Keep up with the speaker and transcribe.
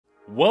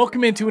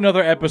Welcome into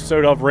another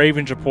episode of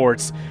Ravens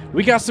Reports.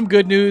 We got some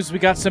good news, we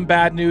got some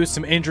bad news,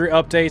 some injury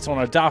updates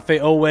on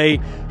Odafe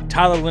Oweh,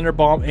 Tyler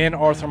Linderbaum, and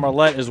Arthur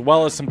Maulet, as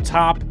well as some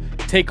top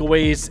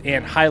takeaways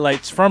and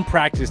highlights from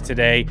practice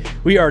today.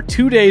 We are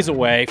 2 days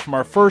away from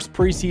our first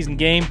preseason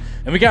game,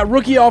 and we got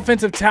rookie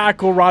offensive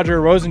tackle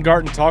Roger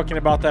Rosengarten talking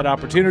about that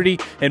opportunity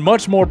and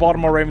much more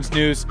Baltimore Ravens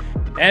news.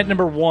 At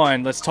number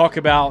one, let's talk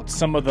about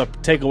some of the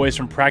takeaways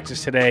from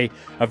practice today.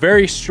 A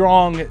very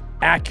strong,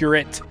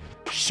 accurate,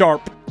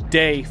 sharp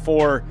day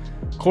for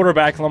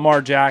quarterback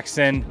Lamar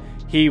Jackson.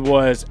 He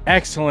was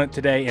excellent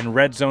today in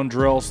red zone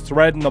drills,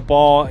 threading the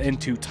ball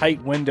into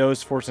tight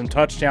windows for some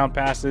touchdown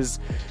passes.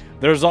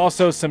 There's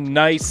also some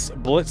nice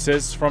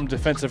blitzes from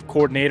defensive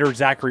coordinator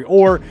Zachary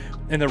Orr,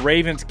 and the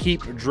Ravens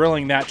keep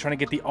drilling that, trying to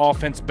get the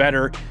offense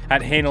better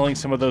at handling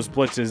some of those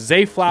blitzes.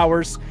 Zay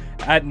Flowers,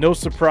 at no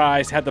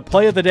surprise, had the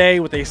play of the day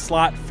with a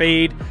slot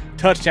fade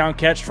touchdown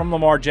catch from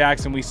Lamar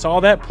Jackson. We saw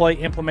that play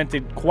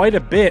implemented quite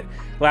a bit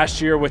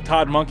last year with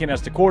Todd Monken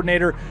as the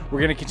coordinator. We're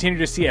going to continue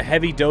to see a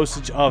heavy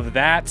dosage of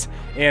that,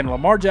 and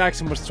Lamar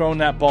Jackson was throwing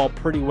that ball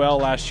pretty well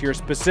last year.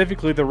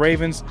 Specifically, the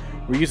Ravens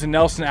were using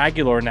Nelson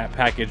Aguilar in that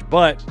package,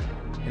 but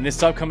in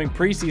this upcoming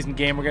preseason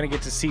game, we're going to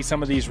get to see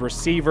some of these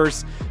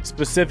receivers,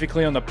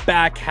 specifically on the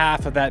back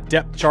half of that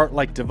depth chart,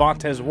 like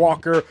Devontae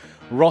Walker,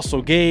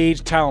 Russell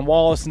Gage, Tylan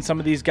Wallace, and some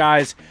of these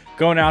guys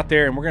going out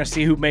there, and we're going to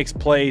see who makes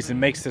plays and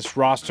makes this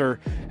roster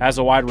as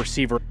a wide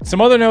receiver. Some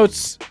other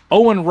notes: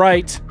 Owen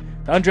Wright,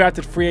 the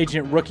undrafted free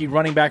agent rookie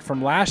running back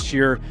from last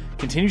year,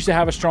 continues to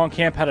have a strong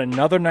camp, had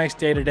another nice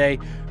day today.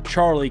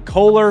 Charlie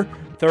Kolar,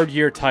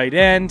 third-year tight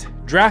end,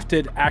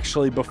 drafted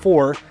actually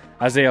before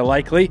Isaiah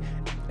Likely.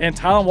 And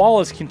Tylan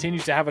Wallace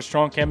continues to have a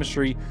strong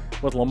chemistry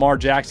with Lamar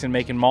Jackson,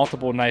 making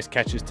multiple nice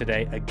catches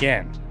today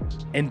again.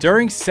 And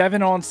during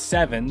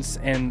 7-on-7s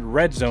and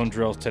red zone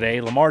drills today,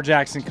 Lamar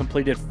Jackson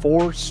completed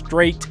 4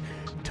 straight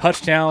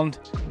touchdown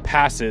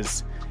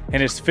passes,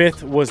 and his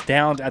fifth was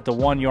downed at the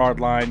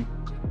 1-yard line,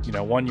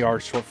 1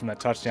 yard short from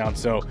that touchdown.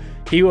 So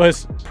he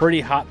was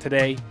pretty hot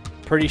today,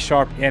 pretty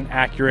sharp and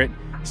accurate,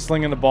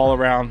 slinging the ball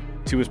around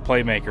to his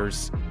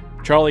playmakers.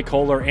 Charlie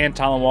Kolar and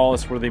Tylan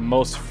Wallace were the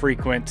most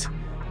frequent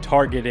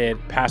targeted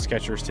pass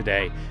catchers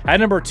today. At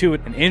number 2,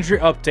 an injury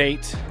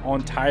update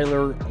on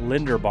Tyler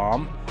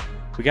Linderbaum.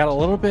 We got a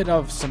little bit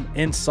of some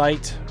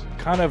insight,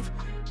 kind of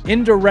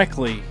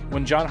indirectly,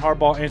 when John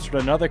Harbaugh answered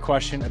another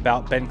question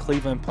about Ben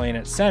Cleveland playing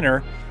at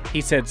center.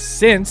 He said,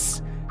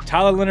 since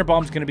Tyler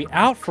Linderbaum's going to be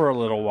out for a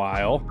little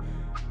while,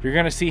 you're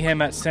going to see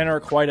him at center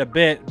quite a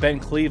bit. Ben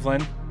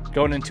Cleveland,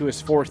 going into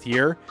his 4th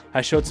year,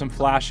 has showed some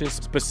flashes,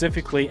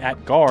 specifically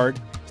at guard.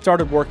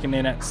 Started working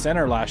in at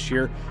center last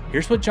year.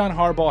 Here's what John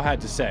Harbaugh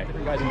had to say.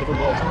 Different guys in different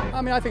roles.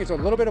 I mean, I think it's a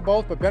little bit of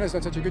both, but Ben has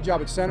done such a good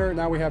job at center.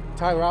 Now we have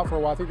Tyler out for a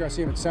while. I think you're going to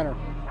see him at center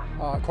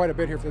quite a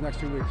bit here for the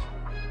next 2 weeks.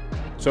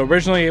 So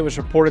originally it was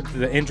reported that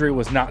the injury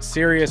was not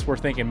serious. We're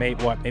thinking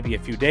maybe a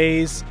few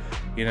days,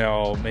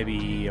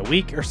 maybe a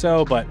week or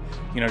so. But,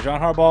 John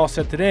Harbaugh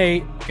said today,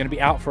 going to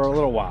be out for a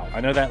little while.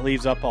 I know that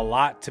leaves up a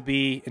lot to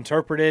be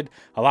interpreted,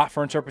 a lot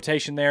for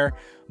interpretation there.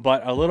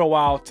 But a little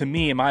while, to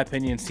me, in my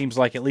opinion, seems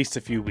like at least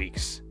a few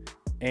weeks,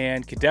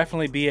 and could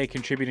definitely be a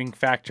contributing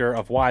factor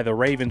of why the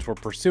Ravens were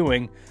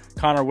pursuing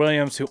Connor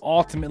Williams, who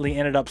ultimately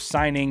ended up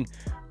signing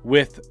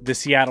with the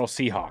Seattle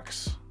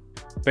Seahawks.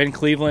 Ben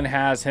Cleveland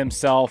has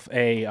himself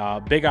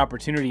a big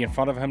opportunity in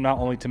front of him, not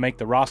only to make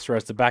the roster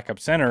as the backup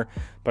center,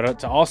 but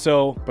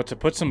to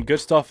put some good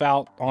stuff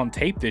out on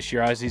tape this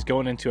year as he's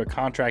going into a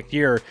contract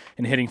year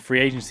and hitting free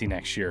agency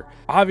next year.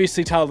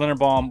 Obviously, Tyler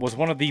Linderbaum was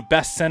one of the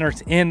best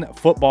centers in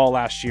football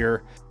last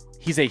year.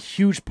 He's a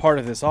huge part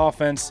of this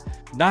offense,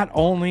 not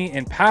only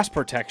in pass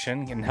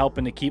protection and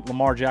helping to keep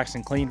Lamar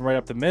Jackson clean right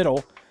up the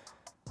middle.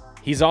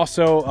 He's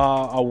also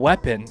a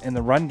weapon in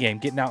the run game,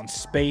 getting out in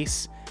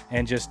space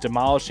and just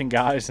demolishing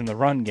guys in the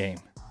run game.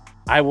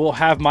 I will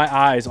have my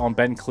eyes on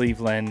Ben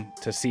Cleveland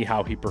to see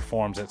how he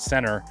performs at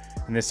center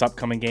in this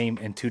upcoming game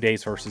in 2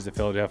 days versus the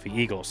Philadelphia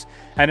Eagles.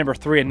 At number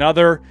 3,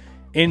 another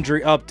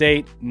injury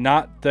update.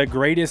 Not the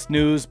greatest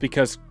news,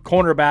 because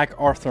cornerback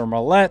Arthur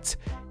Maulet,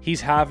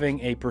 he's having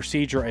a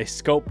procedure, a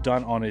scope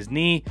done on his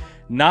knee.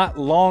 Not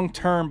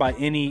long-term by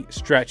any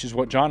stretch is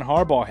what John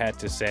Harbaugh had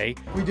to say.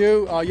 We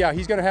do, yeah,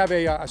 he's going to have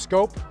a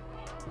scope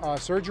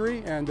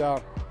surgery and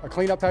a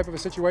cleanup type of a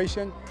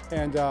situation,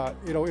 and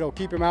it'll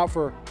keep him out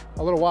for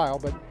a little while,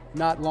 but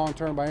not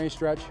long-term by any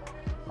stretch.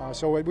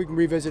 So we can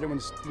revisit it when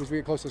we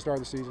get close to the start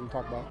of the season and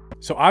talk about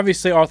it. So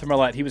obviously Arthur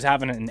Maulet, he was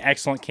having an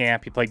excellent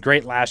camp. He played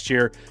great last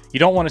year. You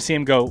don't want to see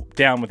him go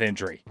down with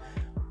injury.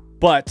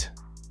 But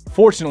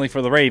fortunately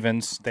for the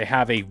Ravens, they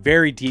have a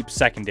very deep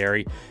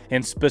secondary,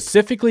 and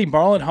specifically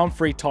Marlon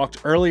Humphrey talked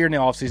earlier in the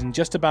offseason,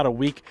 just about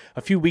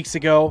a few weeks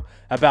ago,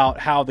 about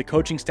how the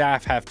coaching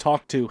staff have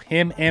talked to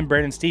him and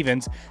Brandon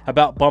Stevens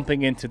about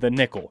bumping into the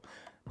nickel.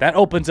 That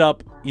opens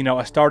up,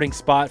 a starting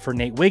spot for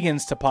Nate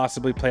Wiggins to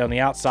possibly play on the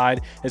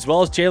outside, as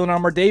well as Jalen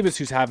Armour-Davis,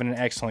 who's having an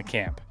excellent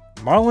camp.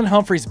 Marlon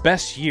Humphrey's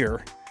best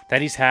year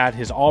that he's had,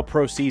 his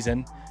all-pro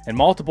season, and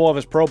multiple of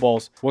his Pro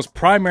Bowls, was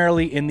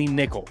primarily in the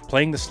nickel,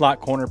 playing the slot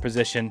corner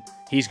position.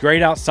 He's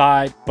great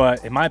outside,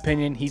 but in my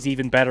opinion, he's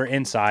even better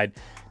inside,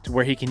 to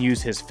where he can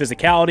use his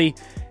physicality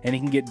and he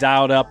can get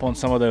dialed up on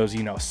some of those,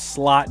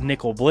 slot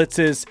nickel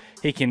blitzes.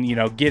 He can,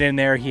 get in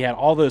there. He had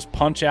all those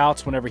punch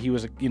outs whenever he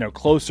was,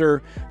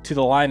 closer to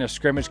the line of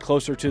scrimmage,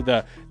 closer to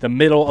the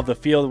middle of the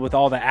field with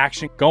all the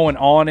action going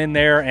on in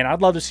there. And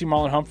I'd love to see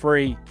Marlon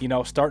Humphrey,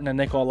 starting to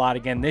nickel a lot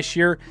again this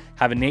year,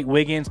 having Nate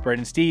Wiggins,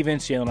 Braden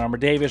Stevens, Jalen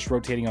Armour-Davis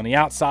rotating on the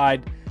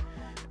outside.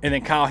 And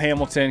then Kyle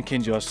Hamilton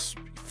can just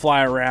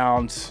fly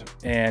around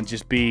and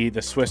just be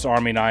the Swiss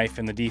Army knife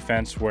in the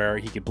defense, where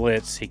he could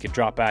blitz, he could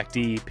drop back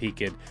deep, he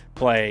could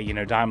play,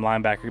 dime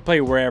linebacker, he could play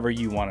wherever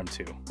you want him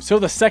to. So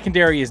the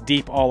secondary is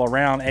deep all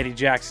around. Eddie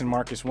Jackson,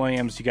 Marcus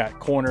Williams, you got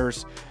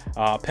corners.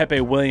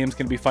 Pepe Williams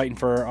going to be fighting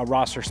for a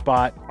roster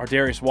spot.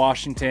 Ardarius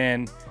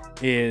Washington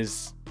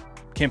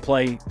can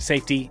play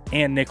safety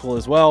and nickel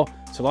as well.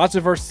 So lots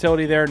of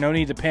versatility there. No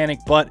need to panic,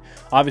 but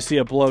obviously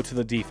a blow to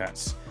the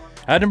defense.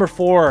 At number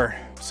 4,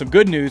 some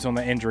good news on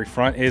the injury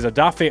front is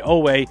Odafe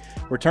Owe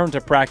returned to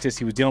practice.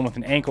 He was dealing with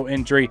an ankle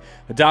injury.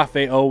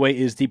 Odafe Owe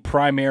is the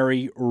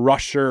primary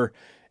rusher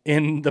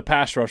in the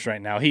pass rush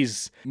right now.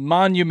 He's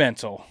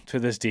monumental to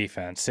this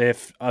defense.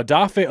 If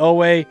Odafe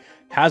Owe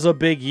has a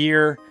big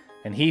year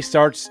and he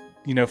starts,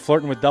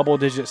 flirting with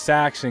double-digit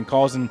sacks and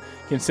causing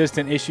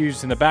consistent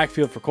issues in the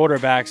backfield for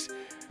quarterbacks,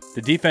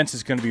 the defense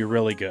is going to be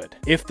really good.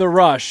 If the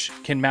rush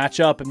can match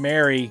up and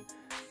marry,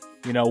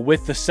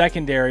 with the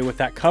secondary, with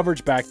that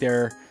coverage back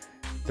there,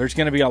 there's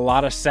going to be a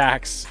lot of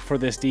sacks for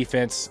this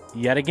defense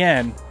yet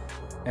again.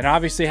 And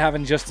obviously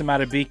having Justin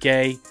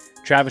Madubuike,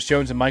 Travis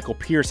Jones, and Michael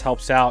Pierce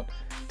helps out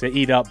to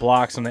eat up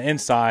blocks on the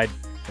inside.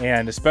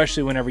 And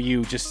especially whenever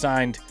you just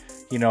signed,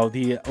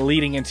 the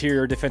leading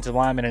interior defensive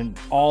lineman in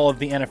all of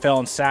the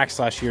NFL in sacks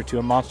last year to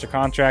a monster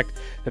contract,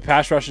 the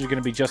pass rushers are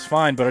going to be just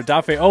fine. But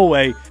Odafe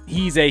Owe,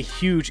 he's a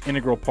huge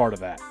integral part of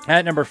that.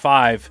 At number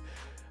 5,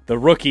 the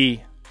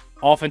rookie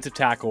offensive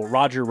tackle,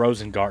 Roger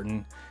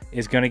Rosengarten,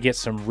 is going to get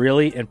some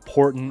really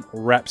important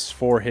reps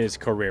for his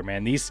career,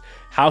 man.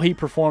 How he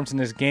performs in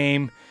this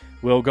game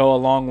will go a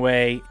long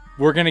way.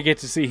 We're going to get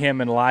to see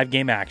him in live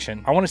game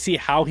action. I want to see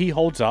how he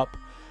holds up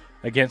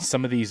against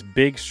some of these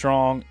big,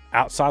 strong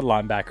outside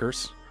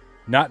linebackers,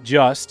 not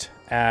just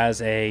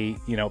as a,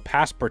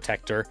 pass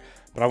protector,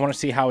 but I want to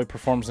see how he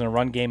performs in a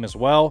run game as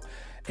well.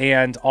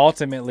 And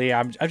ultimately,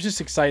 I'm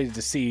just excited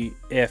to see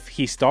if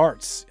he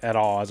starts at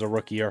all as a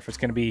rookie, or if it's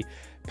going to be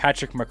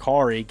Patrick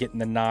McCarry getting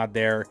the nod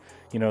there,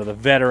 the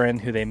veteran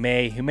who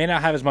may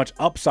not have as much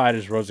upside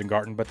as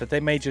Rosengarten, but that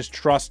they may just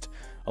trust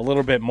a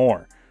little bit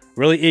more.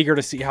 Really eager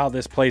to see how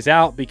this plays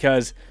out,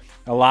 because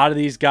a lot of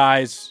these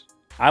guys,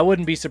 I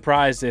wouldn't be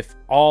surprised if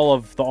all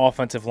of the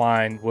offensive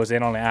line was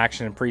in on the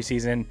action in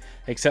preseason,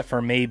 except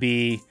for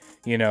maybe,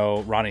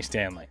 Ronnie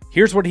Stanley.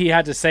 Here's what he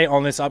had to say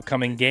on this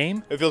upcoming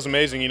game. It feels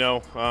amazing,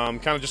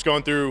 kind of just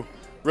going through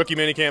rookie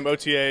minicamp,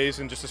 OTAs,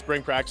 and just the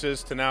spring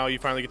practices to now you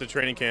finally get to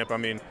training camp. I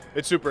mean,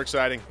 it's super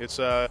exciting. It's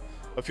a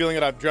feeling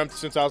that I've dreamt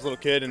since I was a little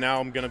kid, and now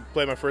I'm going to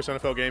play my first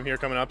NFL game here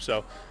coming up.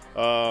 So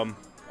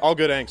all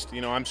good angst.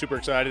 I'm super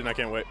excited, and I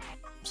can't wait.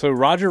 So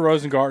Roger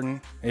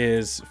Rosengarten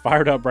is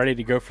fired up, ready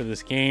to go for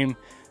this game.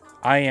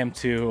 I am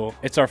too.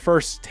 It's our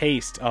first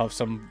taste of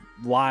some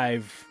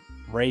live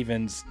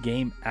Ravens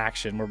game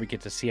action where we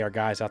get to see our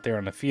guys out there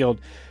on the field,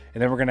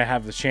 and then we're going to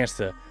have the chance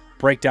to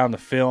break down the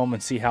film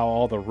and see how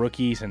all the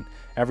rookies and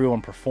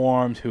everyone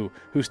performed, who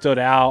stood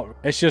out.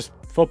 It's just,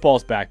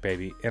 football's back,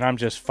 baby, and I'm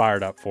just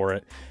fired up for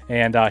it.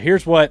 And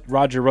here's what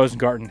Roger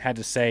Rosengarten had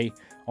to say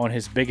on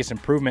his biggest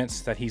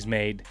improvements that he's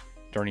made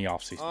during the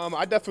offseason.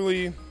 I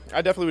definitely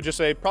would just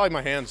say probably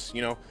my hands.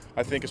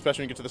 I think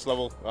especially when you get to this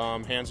level,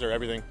 hands are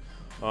everything.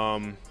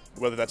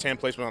 Whether that's hand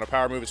placement on a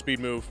power move, a speed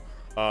move,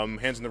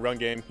 hands in the run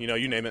game,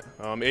 you name it,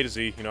 A to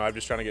Z. I'm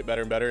just trying to get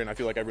better and better, and I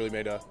feel like I really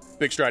made a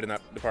big stride in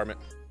that department.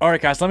 All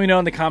right, guys, let me know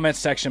in the comments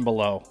section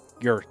below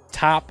your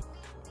top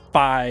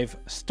 5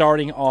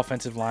 starting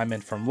offensive linemen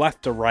from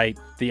left to right.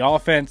 The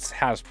offense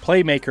has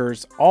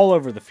playmakers all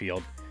over the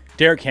field.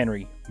 Derrick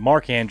Henry,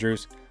 Mark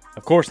Andrews,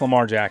 of course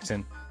Lamar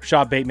Jackson,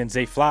 Rashad Bateman,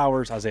 Zay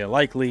Flowers, Isaiah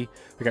Likely.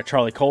 We got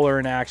Charlie Kohler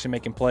in action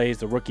making plays,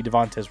 the rookie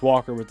Devontae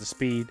Walker with the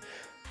speed.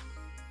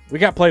 We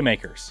got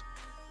playmakers.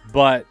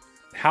 But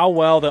how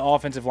well the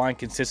offensive line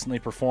consistently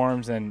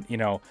performs and,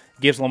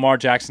 gives Lamar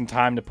Jackson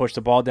time to push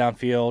the ball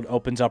downfield,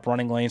 opens up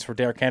running lanes for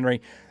Derrick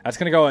Henry, that's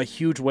going to go a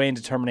huge way in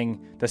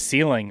determining the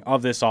ceiling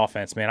of this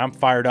offense, man. I'm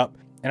fired up.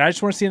 And I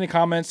just want to see in the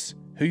comments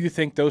who you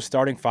think those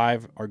starting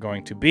 5 are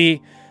going to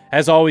be.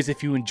 As always,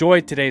 if you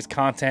enjoyed today's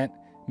content,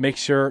 make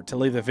sure to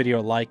leave the video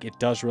a like. It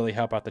does really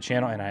help out the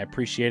channel, and I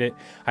appreciate it.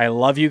 I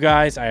love you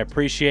guys. I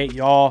appreciate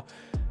y'all,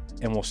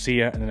 and we'll see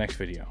you in the next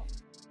video.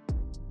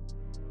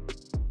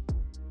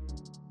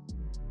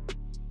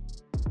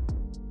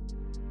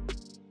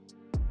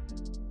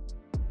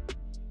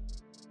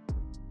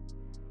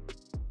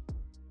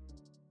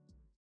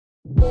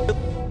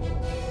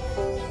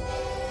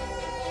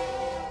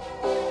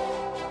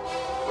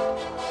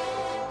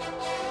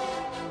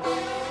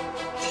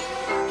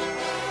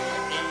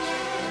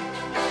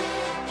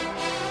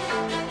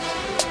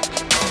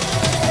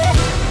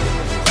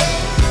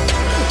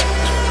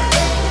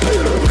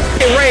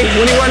 day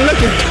when he wasn't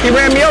looking. He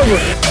ran me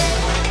over.